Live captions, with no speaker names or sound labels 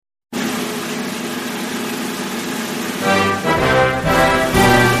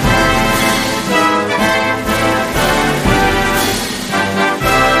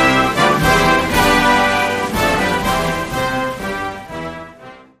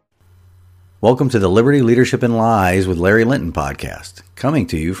Welcome to the Liberty, Leadership, and Lies with Larry Linton podcast, coming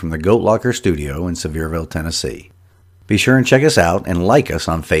to you from the Goat Locker Studio in Sevierville, Tennessee. Be sure and check us out and like us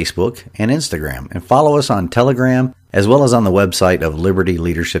on Facebook and Instagram, and follow us on Telegram, as well as on the website of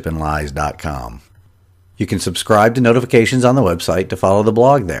libertyleadershipandlies.com. You can subscribe to notifications on the website to follow the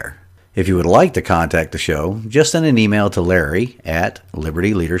blog there. If you would like to contact the show, just send an email to Larry at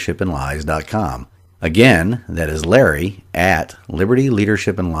libertyleadershipandlies.com. Again, that is Larry at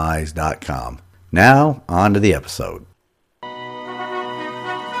libertyleadershipandlies.com. Now, on to the episode.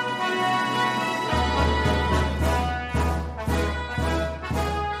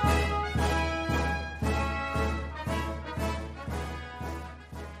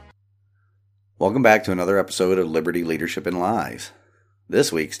 Welcome back to another episode of Liberty, Leadership, and Lies.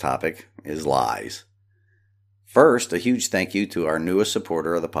 This week's topic is lies. First, a huge thank you to our newest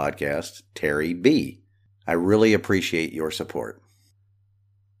supporter of the podcast, Terry B. I really appreciate your support.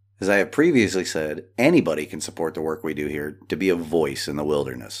 As I have previously said, anybody can support the work we do here to be a voice in the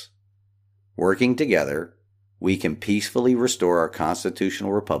wilderness. Working together, we can peacefully restore our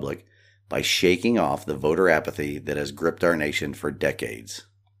constitutional republic by shaking off the voter apathy that has gripped our nation for decades.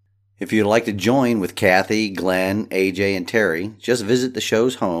 If you'd like to join with Kathy, Glenn, AJ, and Terry, just visit the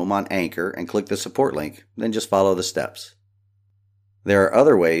show's home on Anchor and click the support link, then just follow the steps. There are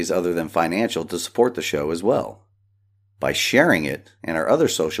other ways other than financial to support the show as well. By sharing it and our other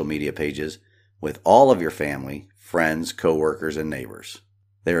social media pages with all of your family, friends, co-workers, and neighbors.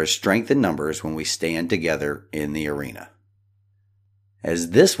 There is strength in numbers when we stand together in the arena.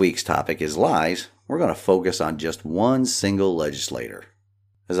 As this week's topic is lies, we're going to focus on just one single legislator.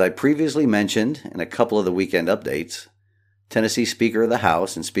 As I previously mentioned in a couple of the weekend updates, Tennessee Speaker of the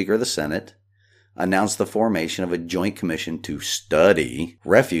House and Speaker of the Senate announced the formation of a joint commission to study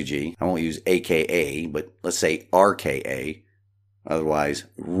refugee, I won't use AKA, but let's say RKA, otherwise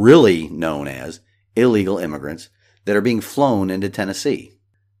really known as illegal immigrants that are being flown into Tennessee.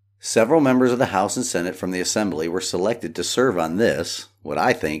 Several members of the House and Senate from the Assembly were selected to serve on this, what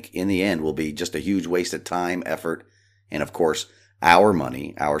I think in the end will be just a huge waste of time, effort, and of course, our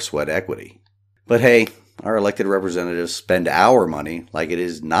money, our sweat equity. But hey, our elected representatives spend our money like it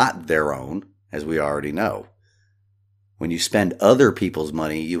is not their own, as we already know. When you spend other people's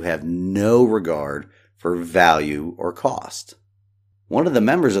money, you have no regard for value or cost. One of the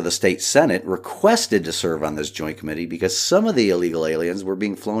members of the state Senate requested to serve on this joint committee because some of the illegal aliens were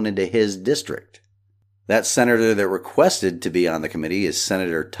being flown into his district. That senator that requested to be on the committee is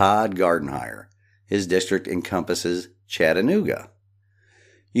Senator Todd Gardenhire. His district encompasses Chattanooga.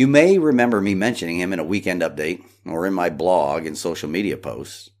 You may remember me mentioning him in a weekend update or in my blog and social media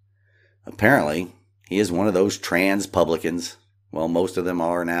posts. Apparently, he is one of those trans-publicans. Well, most of them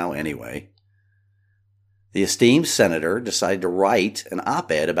are now anyway. The esteemed senator decided to write an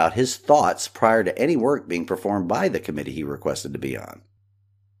op-ed about his thoughts prior to any work being performed by the committee he requested to be on.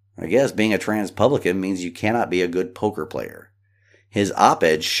 I guess being a trans-publican means you cannot be a good poker player. His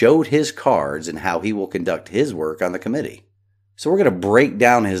op-ed showed his cards and how he will conduct his work on the committee. So we're going to break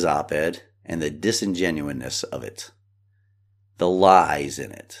down his op-ed and the disingenuousness of it. The lies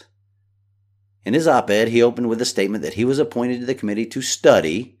in it. In his op-ed, he opened with a statement that he was appointed to the committee to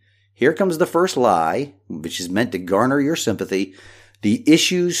study, here comes the first lie, which is meant to garner your sympathy, the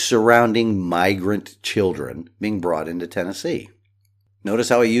issues surrounding migrant children being brought into Tennessee. Notice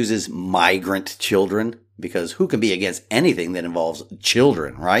how he uses migrant children, because who can be against anything that involves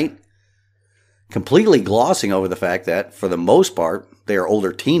children, right? Completely glossing over the fact that, for the most part, they are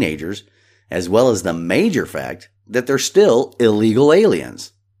older teenagers, as well as the major fact that they're still illegal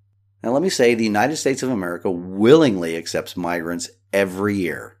aliens. Now let me say the United States of America willingly accepts migrants every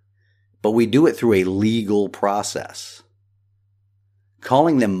year, but we do it through a legal process.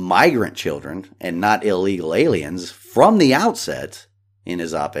 Calling them migrant children and not illegal aliens from the outset, in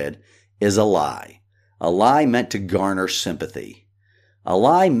his op-ed, is a lie. A lie meant to garner sympathy. A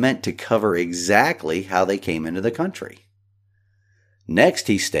lie meant to cover exactly how they came into the country. Next,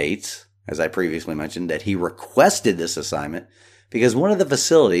 he states, as I previously mentioned, that he requested this assignment because one of the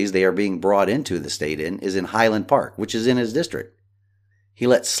facilities they are being brought into the state in is in Highland Park, which is in his district. He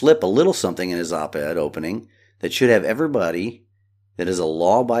let slip a little something in his op-ed opening that should have everybody that is a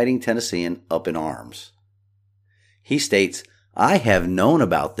law-abiding Tennessean up in arms. He states, I have known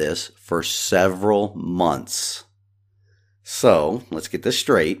about this for several months. So, let's get this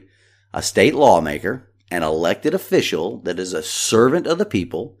straight. A state lawmaker, an elected official that is a servant of the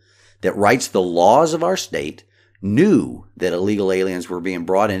people, that writes the laws of our state, knew that illegal aliens were being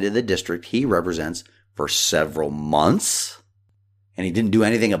brought into the district he represents for several months, and he didn't do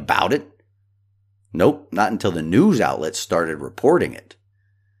anything about it? Nope, not until the news outlets started reporting it.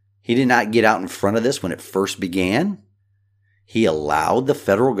 He did not get out in front of this when it first began. He allowed the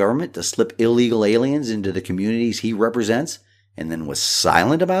federal government to slip illegal aliens into the communities he represents and then was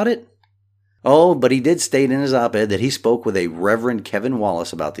silent about it. Oh, but he did state in his op-ed that he spoke with a Reverend Kevin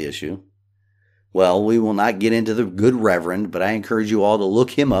Wallace about the issue. Well, we will not get into the good Reverend, but I encourage you all to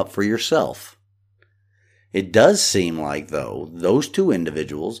look him up for yourself. It does seem like, though, those two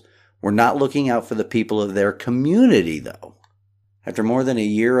individuals were not looking out for the people of their community, though. After more than a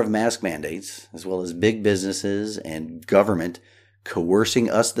year of mask mandates, as well as big businesses and government coercing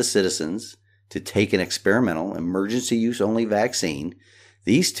us, the citizens, to take an experimental, emergency use only vaccine,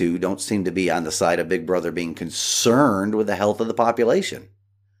 these two don't seem to be on the side of Big Brother being concerned with the health of the population.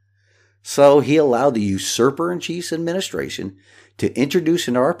 So he allowed the usurper-in-chief's administration to introduce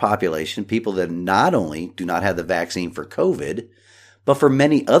into our population people that not only do not have the vaccine for COVID, but for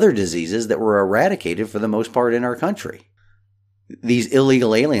many other diseases that were eradicated for the most part in our country. These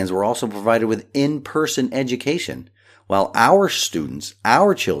illegal aliens were also provided with in-person education, while our students,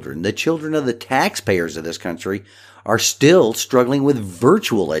 our children, the children of the taxpayers of this country, are still struggling with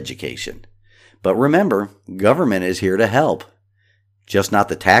virtual education. But remember, government is here to help. Just not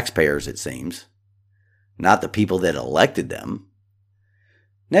the taxpayers, it seems. Not the people that elected them.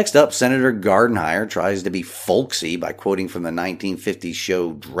 Next up, Senator Gardenhire tries to be folksy by quoting from the 1950s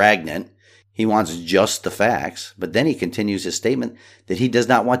show Dragnet. He wants just the facts, but then he continues his statement that he does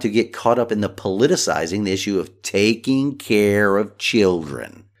not want to get caught up in the politicizing the issue of taking care of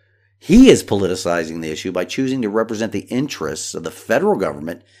children. He is politicizing the issue by choosing to represent the interests of the federal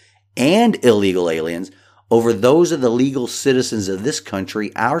government and illegal aliens over those of the legal citizens of this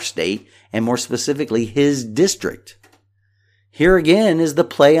country, our state, and more specifically his district. Here again is the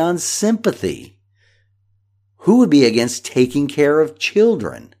play on sympathy. Who would be against taking care of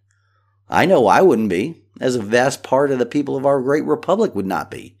children? I know I wouldn't be, as a vast part of the people of our great republic would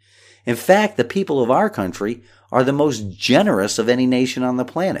not be. In fact, the people of our country are the most generous of any nation on the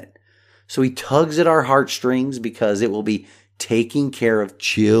planet. So he tugs at our heartstrings because it will be taking care of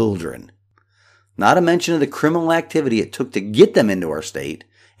children. Not a mention of the criminal activity it took to get them into our state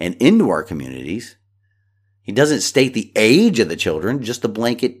and into our communities. He doesn't state the age of the children, just a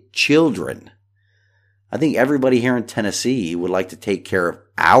blanket children. I think everybody here in Tennessee would like to take care of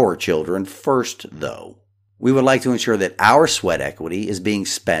our children first, though. We would like to ensure that our sweat equity is being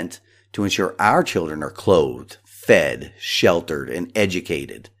spent to ensure our children are clothed, fed, sheltered, and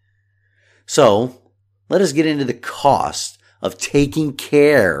educated. So, let us get into the cost of taking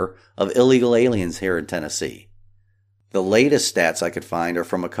care of illegal aliens here in Tennessee. The latest stats I could find are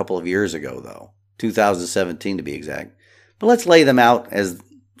from a couple of years ago, though, 2017 to be exact. But let's lay them out as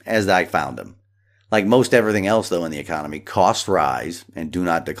I found them. Like most everything else, though, in the economy, costs rise and do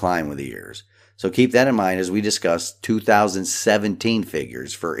not decline with the years. So keep that in mind as we discuss 2017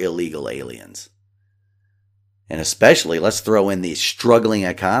 figures for illegal aliens. And especially, let's throw in the struggling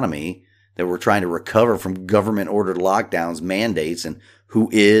economy that we're trying to recover from government-ordered lockdowns, mandates, and who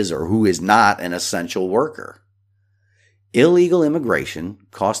is or who is not an essential worker. Illegal immigration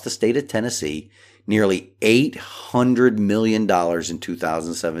cost the state of Tennessee nearly $800 million in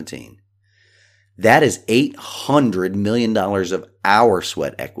 2017. That is $800 million of our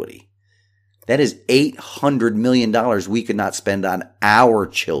sweat equity. That is $800 million we could not spend on our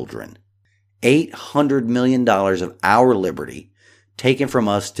children. $800 million of our liberty taken from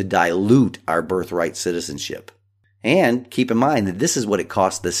us to dilute our birthright citizenship. And keep in mind that this is what it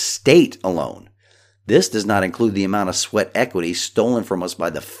costs the state alone. This does not include the amount of sweat equity stolen from us by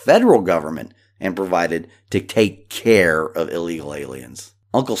the federal government and provided to take care of illegal aliens.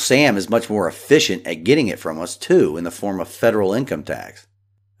 Uncle Sam is much more efficient at getting it from us, too, in the form of federal income tax.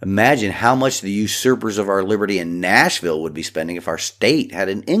 Imagine how much the usurpers of our liberty in Nashville would be spending if our state had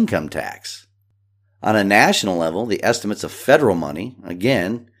an income tax. On a national level, the estimates of federal money,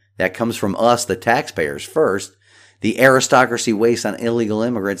 again, that comes from us, the taxpayers, first, the aristocracy waste on illegal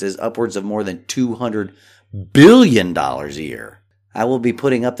immigrants is upwards of more than $200 billion a year. I will be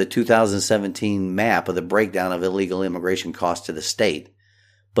putting up the 2017 map of the breakdown of illegal immigration costs to the state.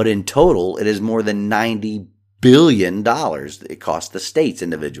 But in total, it is more than $90 billion it costs the states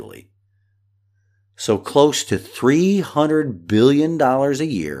individually. So close to $300 billion a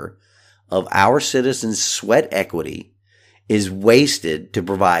year of our citizens' sweat equity is wasted to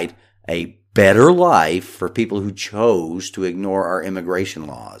provide a better life for people who chose to ignore our immigration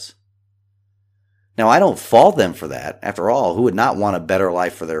laws. Now, I don't fault them for that. After all, who would not want a better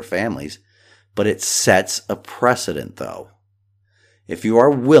life for their families? But it sets a precedent, though. If you are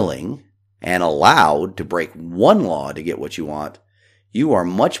willing and allowed to break one law to get what you want, you are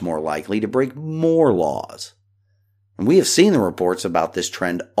much more likely to break more laws. And we have seen the reports about this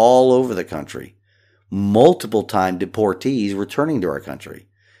trend all over the country. Multiple time deportees returning to our country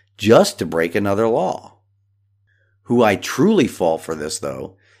just to break another law. Who I truly fault for this,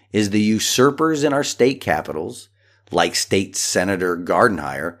 though, is the usurpers in our state capitals, like State Senator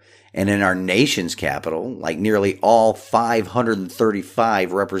Gardenhire, and in our nation's capital, like nearly all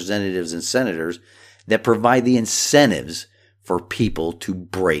 535 representatives and senators that provide the incentives for people to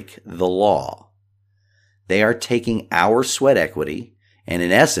break the law. They are taking our sweat equity and,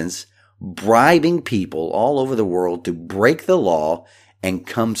 in essence, bribing people all over the world to break the law and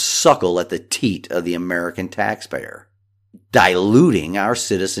come suckle at the teat of the American taxpayer, diluting our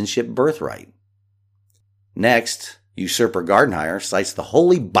citizenship birthright. Next, usurper Gardenhire cites the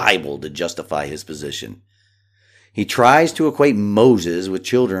Holy Bible to justify his position. He tries to equate Moses with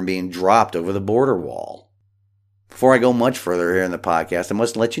children being dropped over the border wall. Before I go much further here in the podcast, I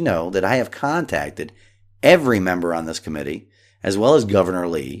must let you know that I have contacted every member on this committee, as well as Governor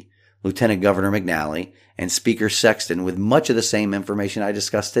Lee, Lieutenant Governor McNally, and Speaker Sexton with much of the same information I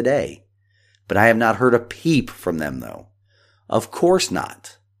discussed today. But I have not heard a peep from them, though. Of course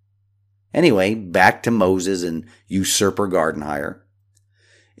not. Anyway, back to Moses and usurper Gardenhire.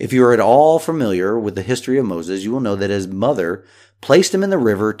 If you are at all familiar with the history of Moses, you will know that his mother placed him in the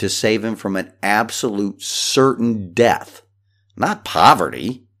river to save him from an absolute certain death, not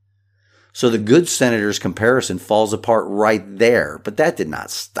poverty. So the good senator's comparison falls apart right there, but that did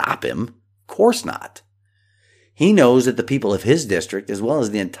not stop him. Of course not. He knows that the people of his district, as well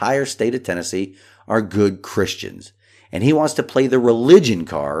as the entire state of Tennessee, are good Christians, and he wants to play the religion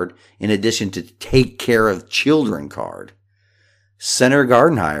card in addition to take care of children card. Senator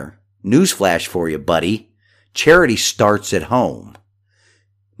Gardenhire, newsflash for you, buddy. Charity starts at home.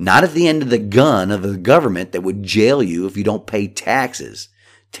 Not at the end of the gun of the government that would jail you if you don't pay taxes.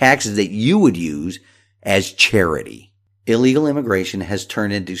 Taxes that you would use as charity. Illegal immigration has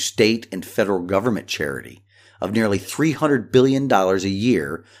turned into state and federal government charity of nearly $300 billion a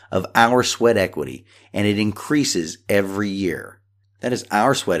year of our sweat equity, and it increases every year. That is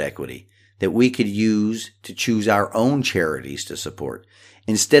our sweat equity that we could use to choose our own charities to support,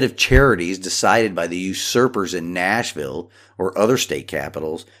 instead of charities decided by the usurpers in Nashville or other state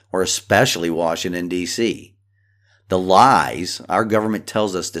capitals, or especially Washington, D.C. The lies our government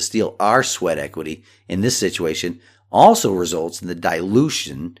tells us to steal our sweat equity in this situation also results in the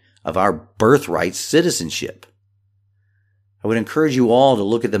dilution of our birthright citizenship. I would encourage you all to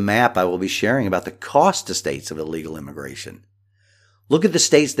look at the map I will be sharing about the cost to states of illegal immigration. Look at the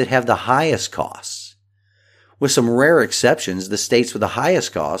states that have the highest costs. With some rare exceptions, the states with the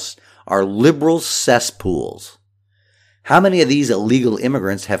highest costs are liberal cesspools. How many of these illegal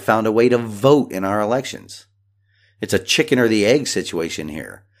immigrants have found a way to vote in our elections? It's a chicken or the egg situation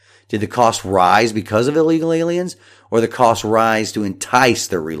here. Did the cost rise because of illegal aliens, or the cost rise to entice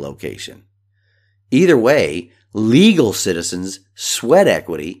their relocation? Either way, legal citizens' sweat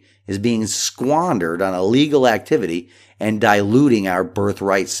equity is being squandered on illegal activity and diluting our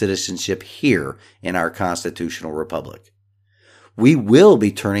birthright citizenship here in our constitutional republic. We will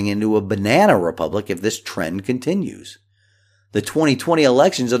be turning into a banana republic if this trend continues. The 2020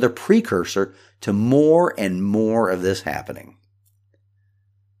 elections are the precursor to more and more of this happening.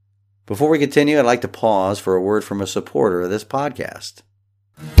 Before we continue, I'd like to pause for a word from a supporter of this podcast.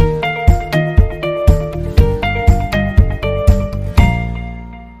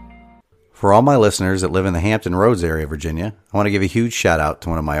 For all my listeners that live in the Hampton Roads area of Virginia, I want to give a huge shout out to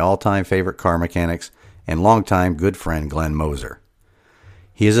one of my all-time favorite car mechanics and longtime good friend Glenn Moser.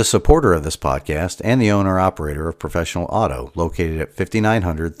 He is a supporter of this podcast and the owner-operator of Professional Auto, located at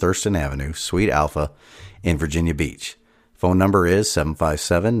 5900 Thurston Avenue, Suite Alpha in Virginia Beach. Phone number is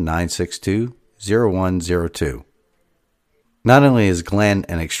 757-962-0102. Not only is Glenn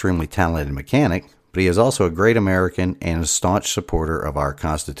an extremely talented mechanic, but he is also a great American and a staunch supporter of our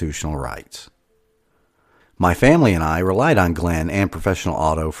constitutional rights. My family and I relied on Glenn and Professional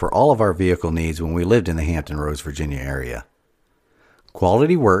Auto for all of our vehicle needs when we lived in the Hampton Roads, Virginia area.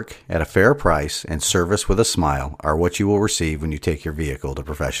 Quality work at a fair price and service with a smile are what you will receive when you take your vehicle to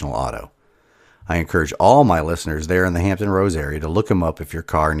Professional Auto. I encourage all my listeners there in the Hampton Roads area to look them up if your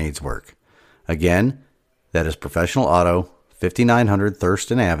car needs work. Again, that is Professional Auto, 5900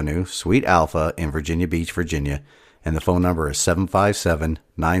 Thurston Avenue, Suite Alpha in Virginia Beach, Virginia, and the phone number is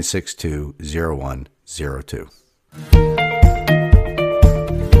 757-962-0102.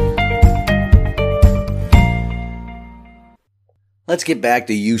 Let's get back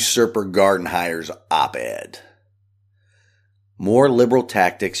to usurper Gardenhire's op-ed. More liberal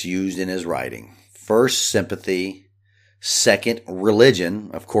tactics used in his writing. First, sympathy. Second, religion,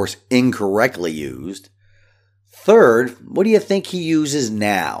 of course incorrectly used. Third, what do you think he uses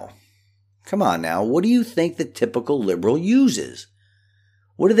now? Come on now, what do you think the typical liberal uses?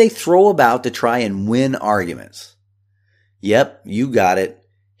 What do they throw about to try and win arguments? Yep, you got it.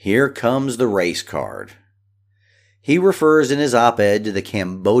 Here comes the race card. He refers in his op-ed to the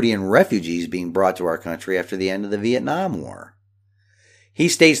Cambodian refugees being brought to our country after the end of the Vietnam War. He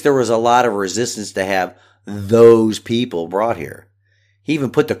states there was a lot of resistance to have those people brought here. He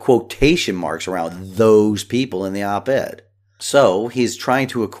even put the quotation marks around those people in the op-ed. So he's trying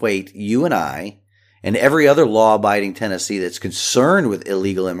to equate you and I and every other law-abiding Tennessee that's concerned with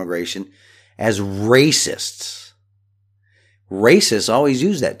illegal immigration as racists. Racists always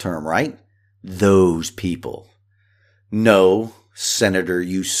use that term, right? Those people. No, Senator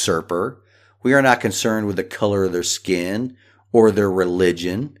Usurper, we are not concerned with the color of their skin or their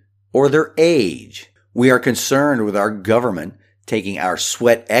religion or their age. We are concerned with our government taking our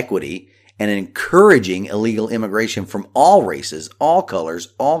sweat equity and encouraging illegal immigration from all races, all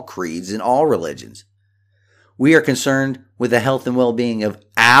colors, all creeds, and all religions. We are concerned with the health and well-being of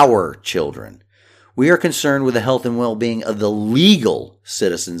our children. We are concerned with the health and well-being of the legal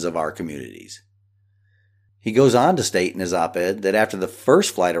citizens of our communities. He goes on to state in his op-ed that after the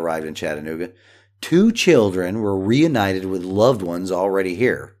first flight arrived in Chattanooga, 2 children were reunited with loved ones already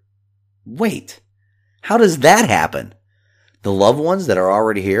here. Wait, how does that happen? The loved ones that are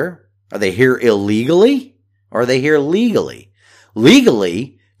already here, are they here illegally or are they here legally?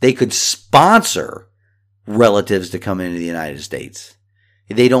 Legally, they could sponsor relatives to come into the United States.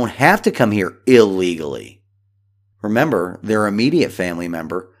 They don't have to come here illegally. Remember, their immediate family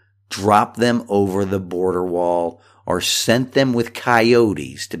member dropped them over the border wall or sent them with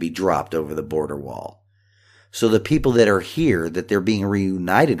coyotes to be dropped over the border wall. So the people that are here that they're being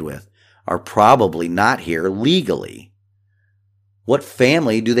reunited with are probably not here legally. What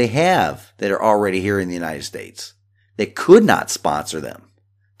family do they have that are already here in the United States that could not sponsor them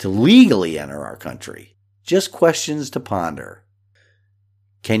to legally enter our country? Just questions to ponder.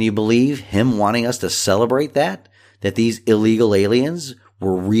 Can you believe him wanting us to celebrate that these illegal aliens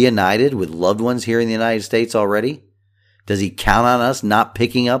were reunited with loved ones here in the United States already? Does he count on us not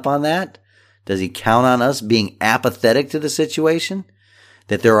picking up on that? Does he count on us being apathetic to the situation?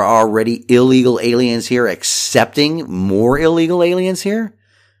 That there are already illegal aliens here accepting more illegal aliens here?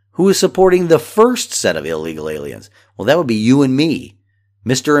 Who is supporting the first set of illegal aliens? Well, that would be you and me,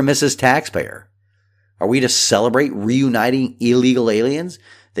 Mr. and Mrs. Taxpayer. Are we to celebrate reuniting illegal aliens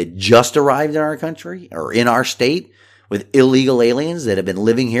that just arrived in our country or in our state with illegal aliens that have been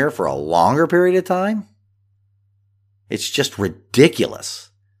living here for a longer period of time? It's just ridiculous.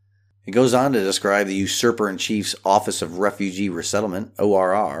 It goes on to describe the Usurper-in-Chief's Office of Refugee Resettlement,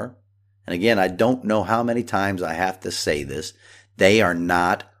 ORR. And again, I don't know how many times I have to say this. They are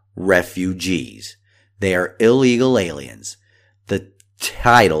not refugees. They are illegal aliens. The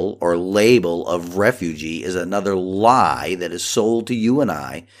title or label of refugee is another lie that is sold to you and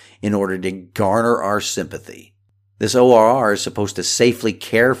I in order to garner our sympathy. This ORR is supposed to safely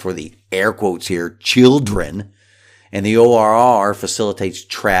care for the, air quotes here, children, and the ORR facilitates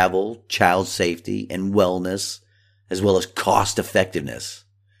travel, child safety, and wellness, as well as cost effectiveness.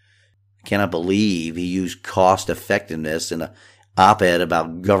 I cannot believe he used cost effectiveness in an op-ed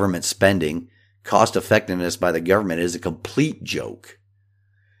about government spending. Cost effectiveness by the government is a complete joke.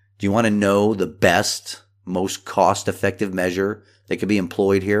 Do you want to know the best, most cost-effective measure that could be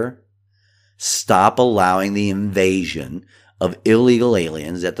employed here? Stop allowing the invasion of illegal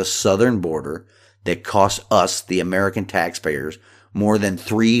aliens at the southern border that costs us, the American taxpayers, more than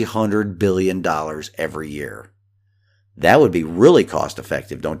 $300 billion every year. That would be really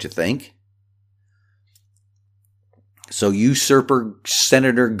cost-effective, don't you think? So, Usurper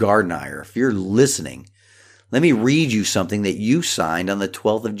Senator Gardner, if you're listening, let me read you something that you signed on the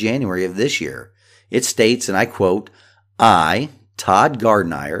 12th of January of this year. It states, and I quote, "I, Todd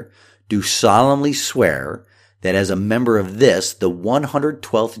Gardner, do solemnly swear that as a member of this, the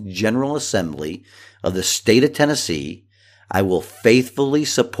 112th General Assembly of the State of Tennessee, I will faithfully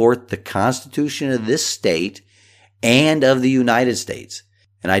support the Constitution of this state and of the United States.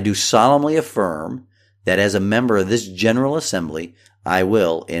 And I do solemnly affirm that as a member of this General Assembly, I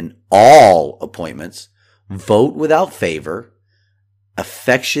will, in all appointments, vote without favor,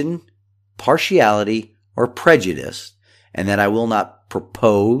 affection, partiality, or prejudice, and that I will not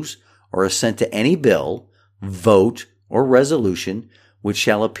propose or assent to any bill, vote, or resolution which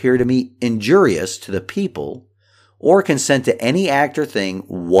shall appear to me injurious to the people, or consent to any act or thing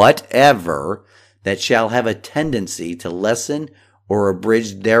whatever that shall have a tendency to lessen or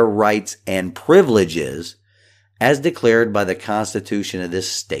abridge their rights and privileges as declared by the Constitution of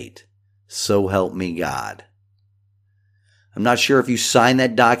this state. So help me God." I'm not sure if you signed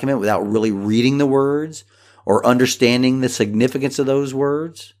that document without really reading the words or understanding the significance of those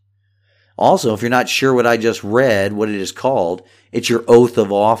words. Also, if you're not sure what I just read, what it is called, it's your oath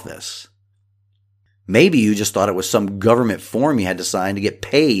of office. Maybe you just thought it was some government form you had to sign to get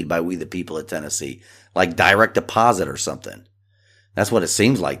paid by we the people of Tennessee, like direct deposit or something. That's what it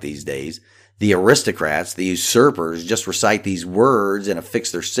seems like these days. The aristocrats, the usurpers, just recite these words and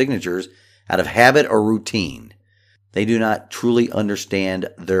affix their signatures out of habit or routine. They do not truly understand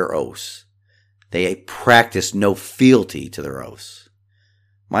their oaths. They practice no fealty to their oaths.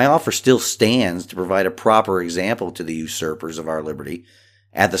 My offer still stands to provide a proper example to the usurpers of our liberty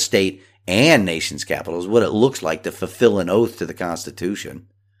at the state and nation's capitals what it looks like to fulfill an oath to the Constitution.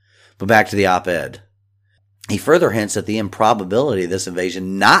 But back to the op-ed. He further hints at the improbability of this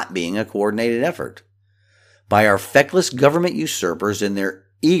invasion not being a coordinated effort by our feckless government usurpers in their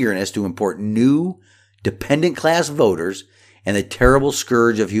eagerness to import new dependent class voters and the terrible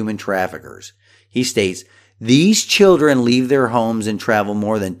scourge of human traffickers. He states, these children leave their homes and travel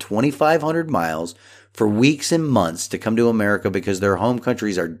more than 2,500 miles for weeks and months to come to America because their home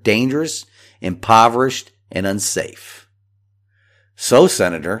countries are dangerous, impoverished, and unsafe. So,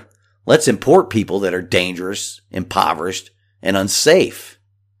 Senator, let's import people that are dangerous, impoverished, and unsafe.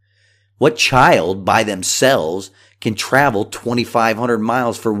 What child by themselves can travel 2,500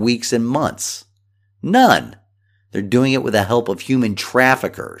 miles for weeks and months? None. They're doing it with the help of human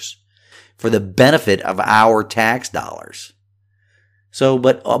traffickers for the benefit of our tax dollars. So,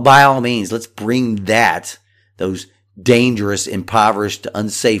 but by all means, let's bring those dangerous, impoverished,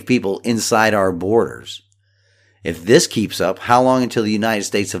 unsafe people inside our borders. If this keeps up, how long until the United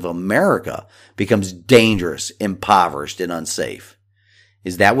States of America becomes dangerous, impoverished, and unsafe?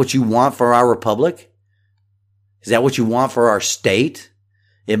 Is that what you want for our republic? Is that what you want for our state?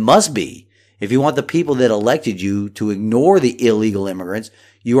 It must be. If you want the people that elected you to ignore the illegal immigrants,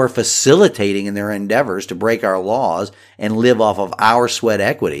 you are facilitating in their endeavors to break our laws and live off of our sweat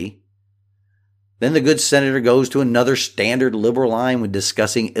equity. Then the good senator goes to another standard liberal line when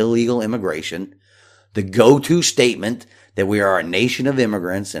discussing illegal immigration, the go-to statement that we are a nation of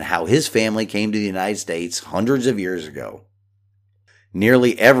immigrants and how his family came to the United States hundreds of years ago.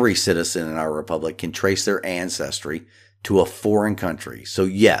 Nearly every citizen in our republic can trace their ancestry to a foreign country. So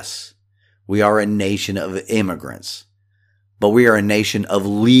yes, we are a nation of immigrants, but we are a nation of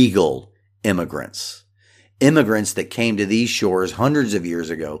legal immigrants. Immigrants that came to these shores hundreds of years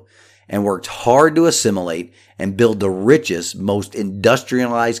ago and worked hard to assimilate and build the richest, most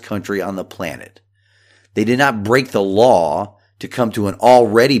industrialized country on the planet. They did not break the law to come to an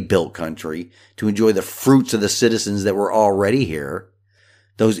already built country to enjoy the fruits of the citizens that were already here.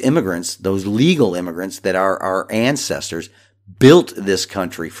 Those immigrants, those legal immigrants that are our ancestors, built this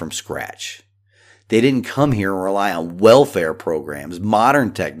country from scratch. They didn't come here and rely on welfare programs,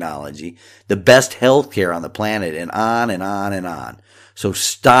 modern technology, the best health care on the planet, and on and on and on. So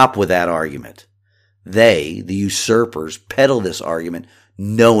stop with that argument. They, the usurpers, peddle this argument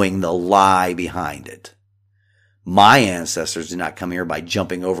knowing the lie behind it. My ancestors did not come here by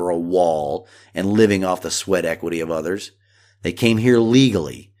jumping over a wall and living off the sweat equity of others. They came here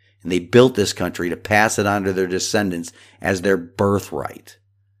legally, and they built this country to pass it on to their descendants as their birthright.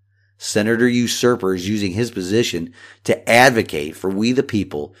 Senator Usurper is using his position to advocate for we the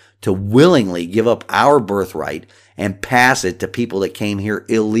people to willingly give up our birthright and pass it to people that came here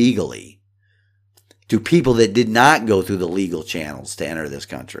illegally, to people that did not go through the legal channels to enter this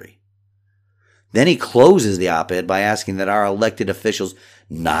country. Then he closes the op-ed by asking that our elected officials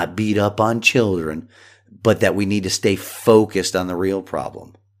not beat up on children, but that we need to stay focused on the real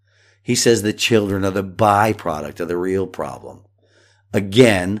problem. He says the children are the byproduct of the real problem.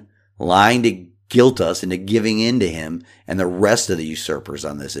 Again, lying to guilt us into giving in to him and the rest of the usurpers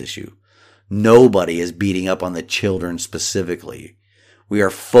on this issue. Nobody is beating up on the children specifically. We are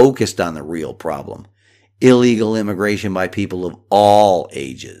focused on the real problem. Illegal immigration by people of all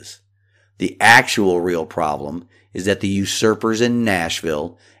ages. The actual real problem is that the usurpers in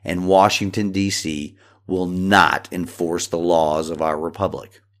Nashville and Washington, D.C. will not enforce the laws of our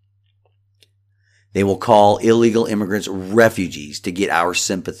republic. They will call illegal immigrants refugees to get our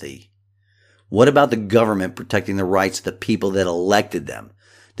sympathy. What about the government protecting the rights of the people that elected them,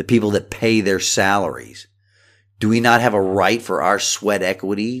 the people that pay their salaries? Do we not have a right for our sweat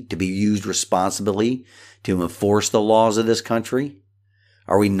equity to be used responsibly to enforce the laws of this country?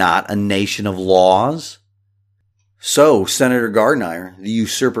 Are we not a nation of laws? So, Senator Gardner, the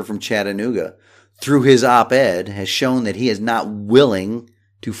usurper from Chattanooga, through his op-ed, has shown that he is not willing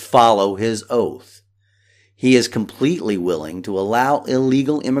to follow his oath. He is completely willing to allow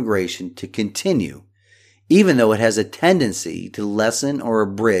illegal immigration to continue, even though it has a tendency to lessen or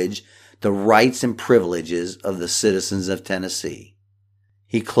abridge the rights and privileges of the citizens of Tennessee.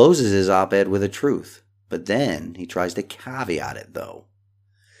 He closes his op-ed with a truth, but then he tries to caveat it, though.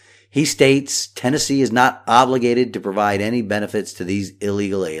 He states Tennessee is not obligated to provide any benefits to these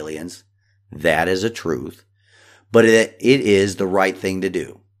illegal aliens. That is a truth. But it is the right thing to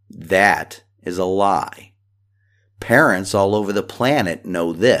do. That is a lie. Parents all over the planet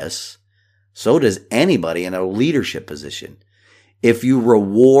know this. So does anybody in a leadership position. If you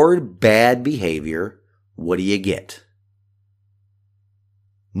reward bad behavior, what do you get?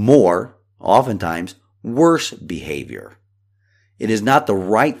 More, oftentimes, worse behavior. It is not the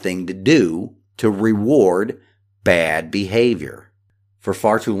right thing to do to reward bad behavior. For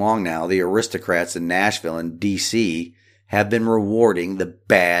far too long now, the aristocrats in Nashville and D.C. have been rewarding the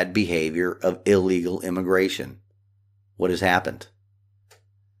bad behavior of illegal immigration. What has happened?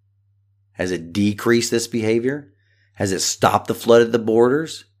 Has it decreased this behavior? Has it stopped the flood at the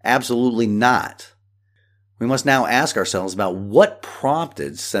borders? Absolutely not. We must now ask ourselves about what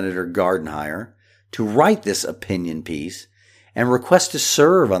prompted Senator Gardenhire to write this opinion piece and request to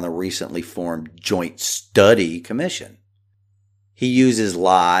serve on the recently formed Joint Study Commission. He uses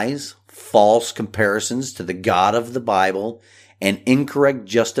lies, false comparisons to the God of the Bible, and incorrect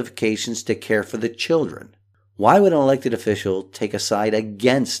justifications to care for the children. Why would an elected official take a side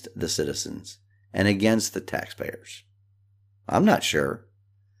against the citizens and against the taxpayers? I'm not sure.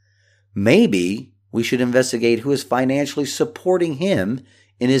 Maybe we should investigate who is financially supporting him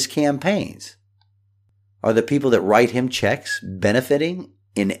in his campaigns. Are the people that write him checks benefiting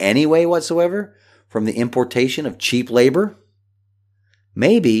in any way whatsoever from the importation of cheap labor?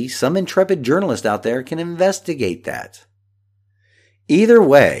 Maybe some intrepid journalist out there can investigate that. Either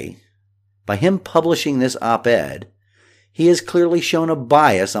way, by him publishing this op-ed, he has clearly shown a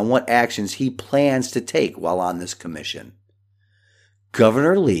bias on what actions he plans to take while on this commission.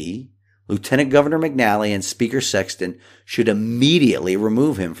 Governor Lee, Lieutenant Governor McNally, and Speaker Sexton should immediately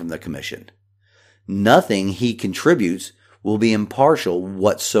remove him from the commission. Nothing he contributes will be impartial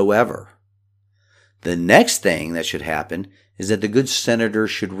whatsoever. The next thing that should happen is that the good senator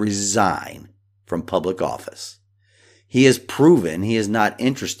should resign from public office. He has proven he is not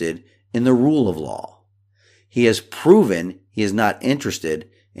interested in the rule of law. He has proven he is not interested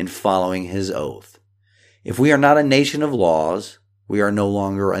in following his oath. If we are not a nation of laws, we are no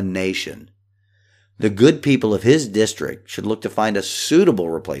longer a nation. The good people of his district should look to find a suitable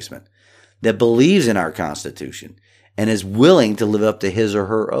replacement that believes in our Constitution and is willing to live up to his or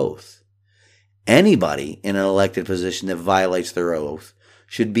her oath. Anybody in an elected position that violates their oath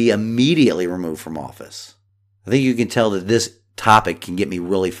should be immediately removed from office. I think you can tell that this topic can get me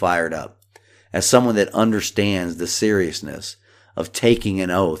really fired up. As someone that understands the seriousness of taking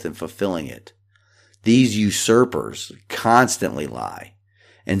an oath and fulfilling it, these usurpers constantly lie,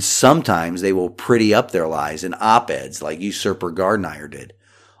 and sometimes they will pretty up their lies in op-eds like usurper Gardenhire did,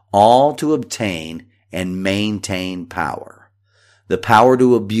 all to obtain and maintain power. The power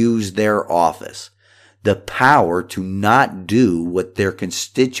to abuse their office. The power to not do what their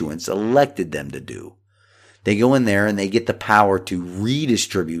constituents elected them to do. They go in there and they get the power to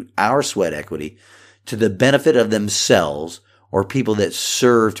redistribute our sweat equity to the benefit of themselves or people that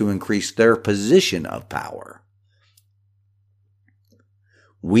serve to increase their position of power.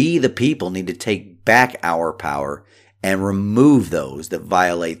 We, the people, need to take back our power and remove those that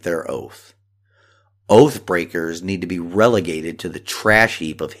violate their oath. Oath breakers need to be relegated to the trash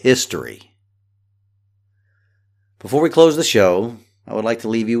heap of history. Before we close the show, I would like to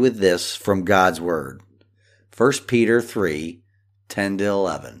leave you with this from God's Word. 1 Peter 3,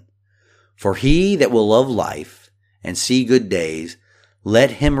 10-11. For he that will love life and see good days,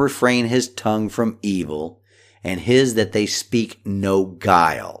 let him refrain his tongue from evil, and his that they speak no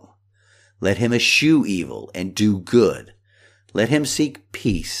guile. Let him eschew evil and do good. Let him seek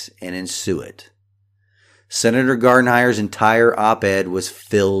peace and ensue it. Senator Gardenhire's entire op-ed was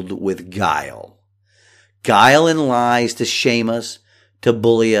filled with guile. Guile and lies to shame us, to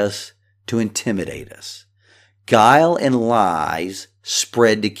bully us, to intimidate us. Guile and lies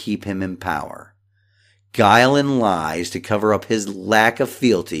spread to keep him in power. Guile and lies to cover up his lack of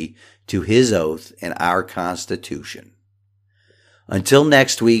fealty to his oath and our Constitution. Until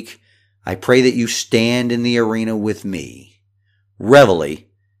next week, I pray that you stand in the arena with me. Reveille,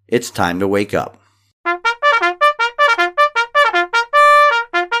 it's time to wake up.